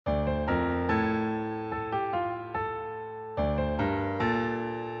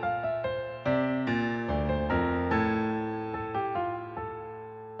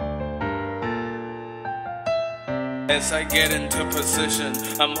As I get into position,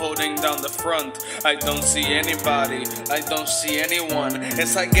 I'm holding down the front. I don't see anybody, I don't see anyone.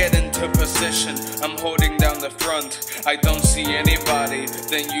 As I get into position, I'm holding down the front. I don't see anybody,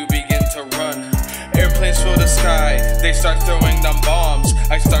 then you begin to run. Airplanes fill the sky, they start throwing down bombs.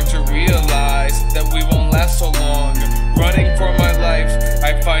 I start to realize that we won't last so long. Running for my life,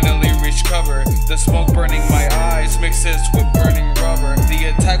 I finally reach cover. The smoke burning my eyes mixes with burning rubber.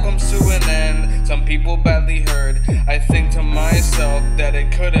 The attack comes to an end, some people badly hurt. I think to myself that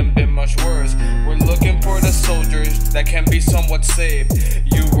it couldn't be much worse. We're looking for the soldiers that can be somewhat saved.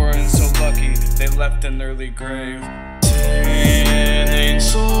 You weren't so lucky, they left an early grave. Say it ain't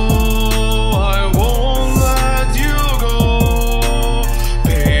so.